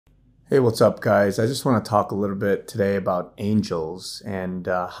Hey, what's up, guys? I just want to talk a little bit today about angels and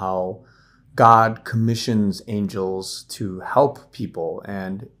how God commissions angels to help people.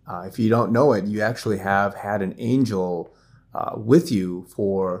 And if you don't know it, you actually have had an angel with you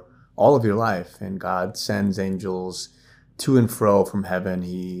for all of your life. And God sends angels to and fro from heaven.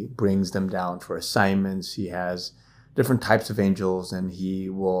 He brings them down for assignments. He has different types of angels, and He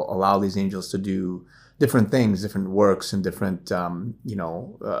will allow these angels to do different things, different works, and different,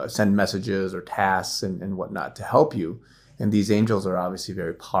 send messages or tasks and whatnot to help you. And these angels are obviously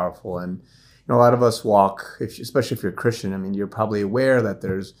very powerful. And a lot of us walk, especially if you're a Christian. I mean, you're probably aware that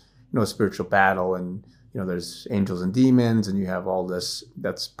there's a spiritual battle, and there's angels and demons, and you have all this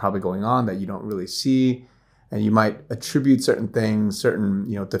that's probably going on that you don't really see. And you might attribute certain things,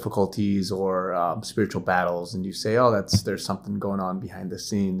 certain difficulties or spiritual battles, and you say, "Oh, there's something going on behind the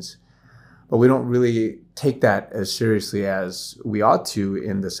scenes." But we don't really take that as seriously as we ought to,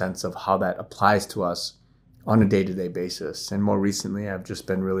 in the sense of how that applies to us on a day-to-day basis. And more recently, I've just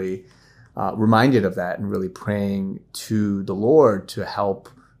been really reminded of that, and really praying to the Lord to help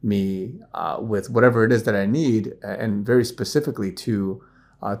me with whatever it is that I need, and very specifically to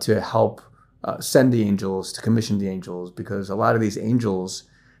help send the angels, to commission the angels, because a lot of these angels,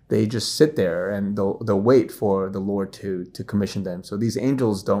 they just sit there and they'll wait for the Lord to commission them. So these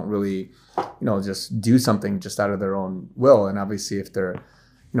angels don't really, just do something just out of their own will. And obviously, if they're,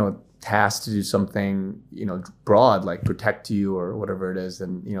 tasked to do something, broad, like protect you or whatever it is,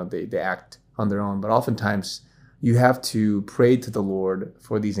 then they act on their own. But oftentimes, you have to pray to the Lord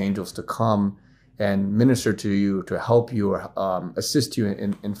for these angels to come and minister to you, to help you, or assist you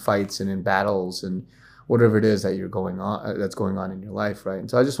in fights and in battles and whatever it is that that's going on in your life, right? And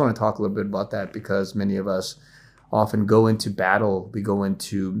so I just want to talk a little bit about that, because many of us often go into battle. We go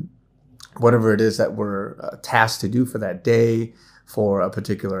into whatever it is that we're tasked to do for that day, for a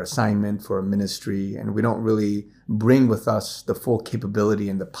particular assignment, for a ministry, and we don't really bring with us the full capability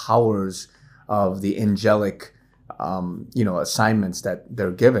and the powers of the angelic, assignments that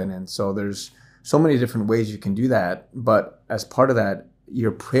they're given. And so there's so many different ways you can do that, but as part of that,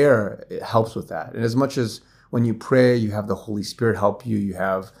 your prayer, it helps with that. And as much as when you pray, you have the Holy Spirit help you, you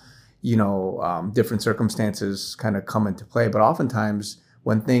have, different circumstances kind of come into play. But oftentimes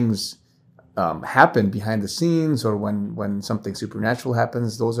when things happen behind the scenes, or when something supernatural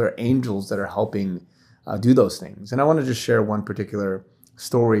happens, those are angels that are helping do those things. And I want to just share one particular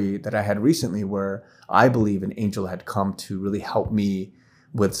story that I had recently, where I believe an angel had come to really help me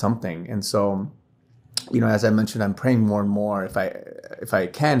with something. And so, as I mentioned, I'm praying more and more, if I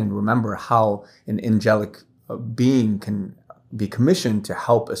can, and remember how an angelic being can be commissioned to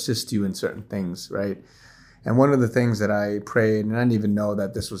help assist you in certain things, right? And one of the things that I prayed, and I didn't even know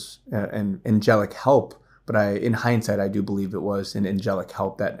that this was an angelic help, but in hindsight, I do believe it was an angelic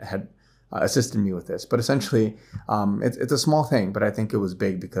help that had assisted me with this. But essentially, it's a small thing, but I think it was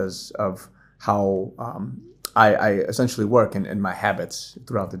big because of how I essentially work and my habits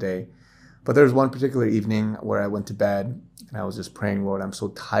throughout the day. But there was one particular evening where I went to bed, and I was just praying, "Lord, I'm so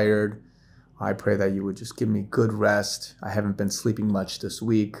tired. I pray that you would just give me good rest. I haven't been sleeping much this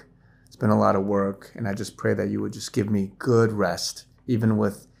week. It's been a lot of work, and I just pray that you would just give me good rest, even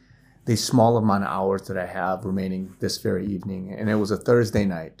with the small amount of hours that I have remaining this very evening." And it was a Thursday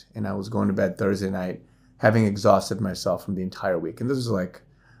night, and I was going to bed Thursday night, having exhausted myself from the entire week. And this was like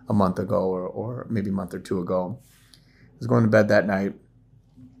a month ago, or maybe a month or two ago. I was going to bed that night.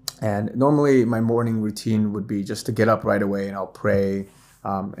 And normally my morning routine would be just to get up right away, and I'll pray,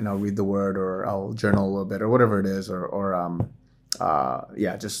 and I'll read the word, or I'll journal a little bit, or whatever it is,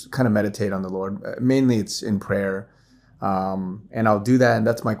 just kind of meditate on the Lord. Mainly it's in prayer. And I'll do that, and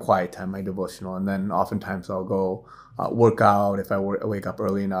that's my quiet time, my devotional. And then oftentimes I'll go work out if I wake up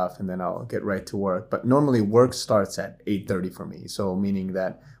early enough, and then I'll get right to work. But normally work starts at 8:30 for me. So meaning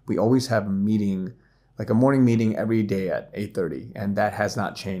that we always have a meeting, like a morning meeting every day at 8:30. And that has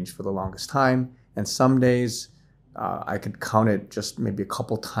not changed for the longest time. And some days I could count it just maybe a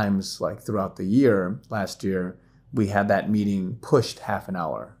couple times, like throughout the year. Last year, we had that meeting pushed half an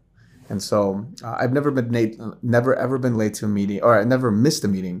hour. And so I've never ever been late to a meeting, or I never missed a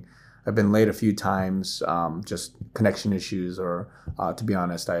meeting. I've been late a few times, just connection issues, or to be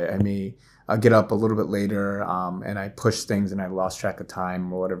honest, I may get up a little bit later, and I push things and I lost track of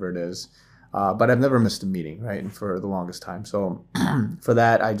time, or whatever it is. But I've never missed a meeting, right? And for the longest time. So for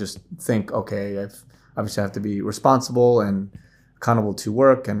that, I just think, okay, I've obviously have to be responsible and accountable to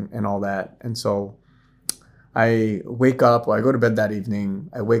work and all that. And so I wake up, or I go to bed that evening,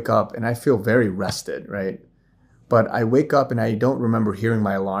 I wake up and I feel very rested, right? But I wake up and I don't remember hearing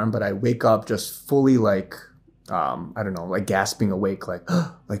my alarm, but I wake up just fully like I don't know, like gasping awake, like,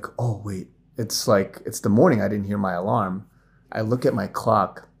 like, oh, wait, it's the morning. I didn't hear my alarm. I look at my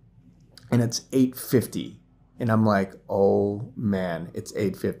clock and it's 8:50. And I'm like, oh man, it's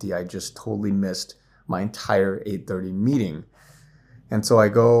 8:50. I just totally missed my entire 8:30 meeting. And so I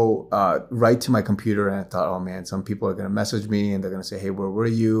go right to my computer and I thought, oh man, some people are going to message me and they're going to say, hey, where were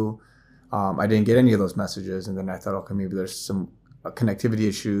you? I didn't get any of those messages. And then I thought, okay, maybe there's some connectivity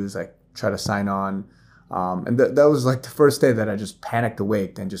issues. I try to sign on. And that was like the first day that I just panicked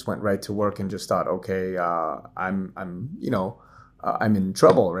awake and just went right to work and just thought, okay, I'm in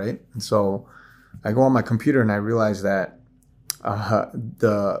trouble, right? And so I go on my computer and I realize that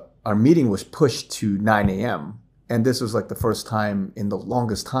our meeting was pushed to 9 a.m. And this was like the first time in the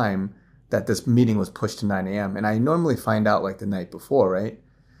longest time that this meeting was pushed to 9 a.m. And I normally find out like the night before, right?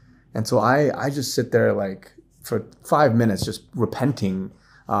 And so I just sit there like for 5 minutes just repenting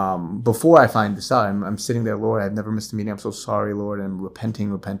before I find this out. I'm sitting there, Lord, I've never missed a meeting. I'm so sorry, Lord. And I'm repenting.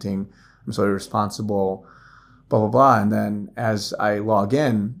 I'm so irresponsible, blah, blah, blah. And then as I log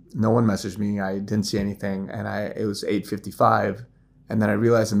in, no one messaged me. I didn't see anything. And it was 8:55. And then I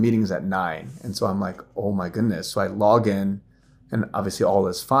realized the meeting's at 9. And so I'm like, oh my goodness. So I log in and obviously all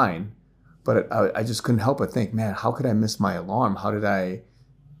is fine. But I just couldn't help but think, man, how could I miss my alarm? How did I,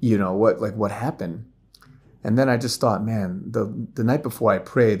 what happened? And then I just thought, man, the night before I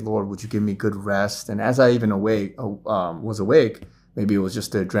prayed, Lord, would you give me good rest? And as I even was awake, maybe it was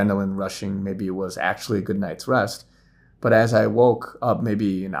just the adrenaline rushing. Maybe it was actually a good night's rest. But as I woke up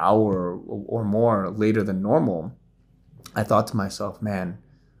maybe an hour or more later than normal, I thought to myself, man,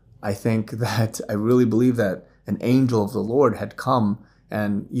 I think that I really believe that an angel of the Lord had come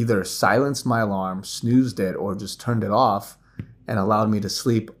and either silenced my alarm, snoozed it, or just turned it off and allowed me to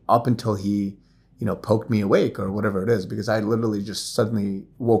sleep up until he, poked me awake or whatever it is, because I literally just suddenly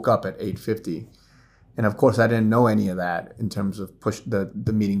woke up at 8:50. And of course, I didn't know any of that in terms of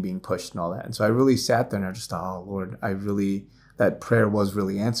the meeting being pushed and all that. And so I really sat there and I just thought, oh Lord, that prayer was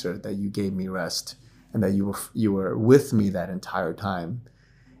really answered, that you gave me rest and that you were with me that entire time.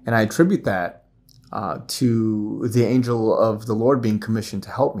 And I attribute that to the angel of the Lord being commissioned to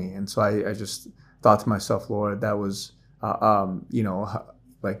help me. And so I just thought to myself, Lord, that was,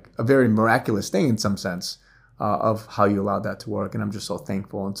 like a very miraculous thing in some sense of how you allowed that to work. And I'm just so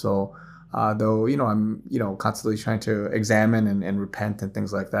thankful. And so though, I'm, constantly trying to examine and repent and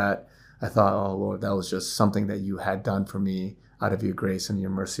things like that, I thought, oh Lord, that was just something that you had done for me out of your grace and your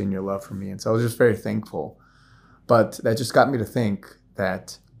mercy and your love for me. And so I was just very thankful. But that just got me to think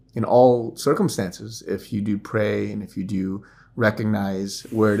that in all circumstances, if you do pray and if you do recognize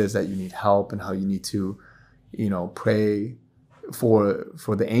where it is that you need help and how you need to, pray for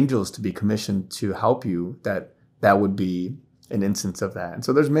the angels to be commissioned to help you, that would be an instance of that. And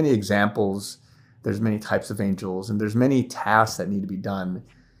so there's many examples, there's many types of angels, and there's many tasks that need to be done,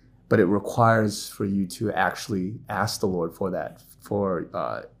 but it requires for you to actually ask the Lord for that, for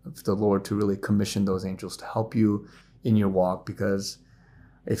the Lord to really commission those angels to help you in your walk. Because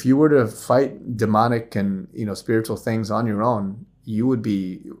if you were to fight demonic and spiritual things on your own, you would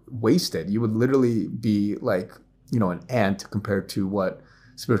be wasted. You would literally be like an ant compared to what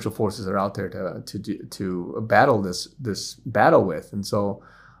spiritual forces are out there to battle this battle with. And so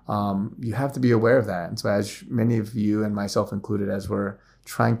you have to be aware of that. And so as many of you and myself included, as we're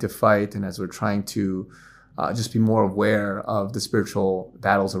trying to fight and as we're trying to just be more aware of the spiritual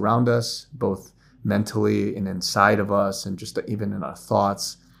battles around us, both mentally and inside of us and just even in our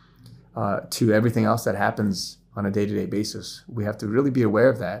thoughts, to everything else that happens on a day-to-day basis, we have to really be aware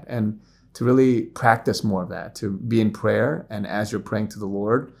of that and to really practice more of that, to be in prayer. And as you're praying to the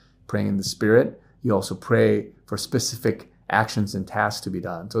Lord, praying in the Spirit, you also pray for specific actions and tasks to be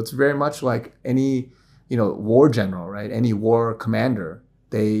done. So it's very much like any, war general, right? Any war commander,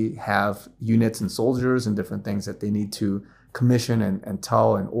 they have units and soldiers and different things that they need to commission and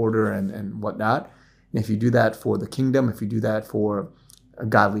tell and order and whatnot. And if you do that for the kingdom, if you do that for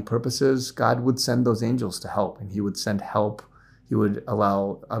godly purposes, God would send those angels to help, and he would send help. He would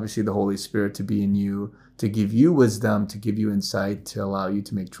allow, obviously, the Holy Spirit to be in you, to give you wisdom, to give you insight, to allow you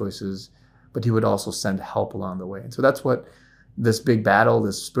to make choices, but he would also send help along the way. And so that's what this big battle,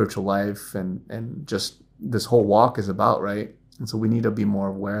 this spiritual life, and just this whole walk is about, right? And so we need to be more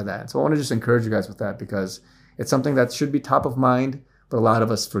aware of that. So I want to just encourage you guys with that, because it's something that should be top of mind, but a lot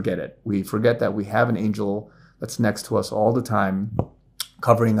of us forget it. We forget that we have an angel that's next to us all the time,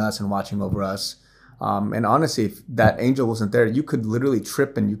 covering us and watching over us. And honestly, if that angel wasn't there, you could literally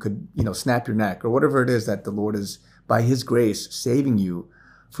trip and you could, snap your neck or whatever it is that the Lord is, by his grace, saving you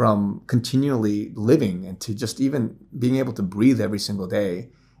from continually living and to just even being able to breathe every single day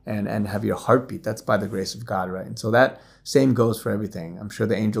and have your heartbeat. That's by the grace of God, right? And so that same goes for everything. I'm sure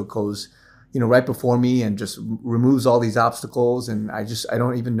the angel goes, right before me and just removes all these obstacles, and I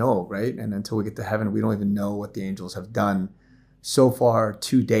don't even know, right? And until we get to heaven, we don't even know what the angels have done so far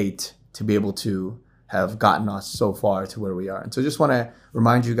to date to be able to have gotten us so far to where we are. And so just want to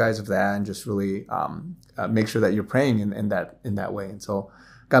remind you guys of that, and just really make sure that you're praying in that way. And so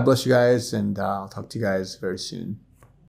God bless you guys, and I'll talk to you guys very soon.